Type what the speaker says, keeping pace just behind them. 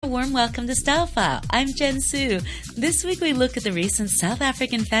warm welcome to Style File. I'm Jen Su. This week we look at the recent South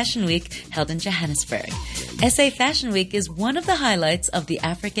African Fashion Week held in Johannesburg. SA Fashion Week is one of the highlights of the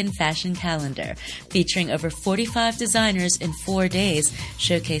African fashion calendar, featuring over 45 designers in 4 days,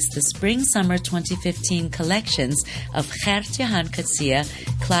 showcase the Spring-Summer 2015 collections of Gert-Johan Coetzee,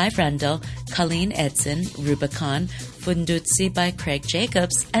 Clive Randall, Colleen Edson, Rubicon, Fundutsi by Craig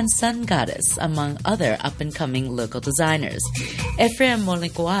Jacobs, and Sun Goddess, among other up-and-coming local designers. Ephraim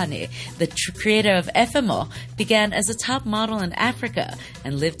Molikwane, the creator of Ephemo, began as a top model in Africa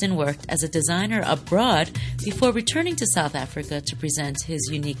and lived and worked as a designer abroad before returning to South Africa to present his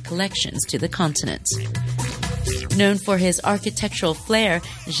unique collections to the continent. Known for his architectural flair,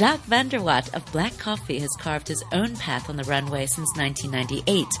 Jacques van der Watt of Black Coffee has carved his own path on the runway since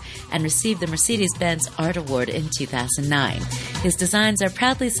 1998 and received the Mercedes-Benz Art Award in 2009. His designs are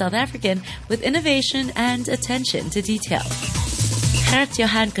proudly South African with innovation and attention to detail.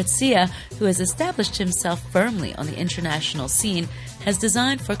 Gert-Johan Coetzee, who has established himself firmly on the international scene, has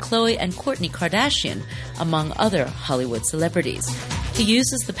designed for Khloe and Kourtney Kardashian, among other Hollywood celebrities. He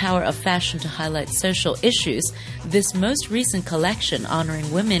uses the power of fashion to highlight social issues, this most recent collection honoring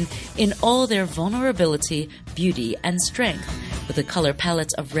women in all their vulnerability, beauty, and strength, with a color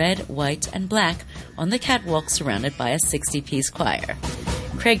palette of red, white, and black on the catwalk surrounded by a 60-piece choir.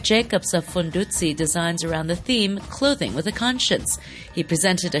 Craig Jacobs of Fundutsi designs around the theme Clothing with a Conscience. He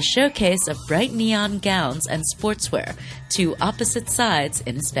presented a showcase of bright neon gowns and sportswear, two opposite sides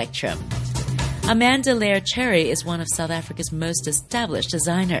in a spectrum. Amanda Lair Cherry is one of South Africa's most established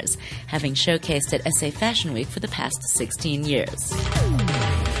designers, having showcased at SA Fashion Week for the past 16 years.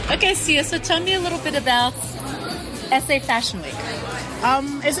 Okay, Sia, so tell me a little bit about SA Fashion Week.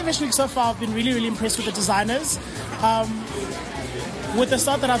 SA Fashion Week so far, I've been really, really impressed with the designers. With the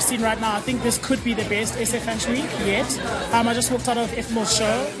start that I've seen right now, I think this could be the best SA Fashion Week yet. I just walked out of Ephmo's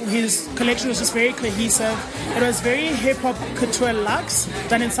show. His collection was just very cohesive. It was very hip-hop couture luxe,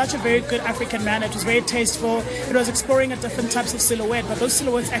 done in such a very good African manner. It was very tasteful. It was exploring at different types of silhouette, but those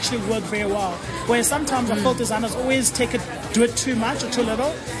silhouettes actually work very well. Whereas sometimes I felt designers always do it too much or too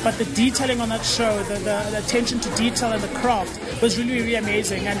little, but the detailing on that show, the attention to detail and the craft was really, really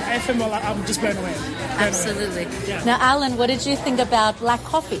amazing. And Ephmo, I'm just blown away. Absolutely. Yeah. Now, Alan, what did you think about Black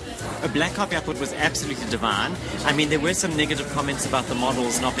Coffee? Black Coffee I thought was absolutely divine. I mean, there were some negative comments about the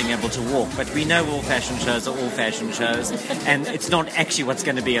models not being able to walk, but we know all fashion shows are all fashion shows, and it's not actually what's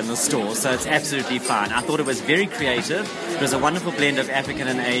going to be in the store, so it's absolutely fine. I thought it was very creative. It was a wonderful blend of African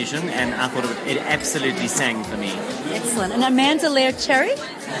and Asian, and I thought it absolutely sang for me. Excellent. And Amanda Lair Cherry?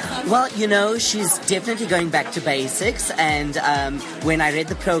 Well, she's definitely going back to basics, and when I read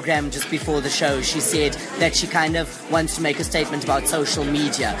the program just before the show, she said that she kind of wants to make a statement about social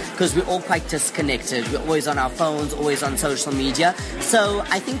media, because we're all quite disconnected. We're always on our phones, always on social media. So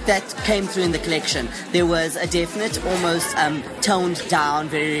I think that came through in the collection. There was a definite, almost toned down,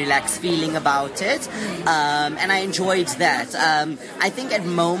 very relaxed feeling about it, and I enjoyed that. I think at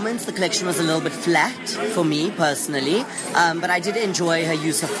moments the collection was a little bit flat for me personally, but I did enjoy her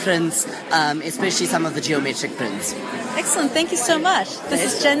use of prints, especially some of the geometric prints. Excellent. Thank you so much.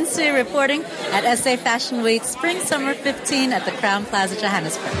 This is Jen Su reporting at SA Fashion Week Spring Summer 15 at the Crown Plaza,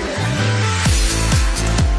 Johannesburg.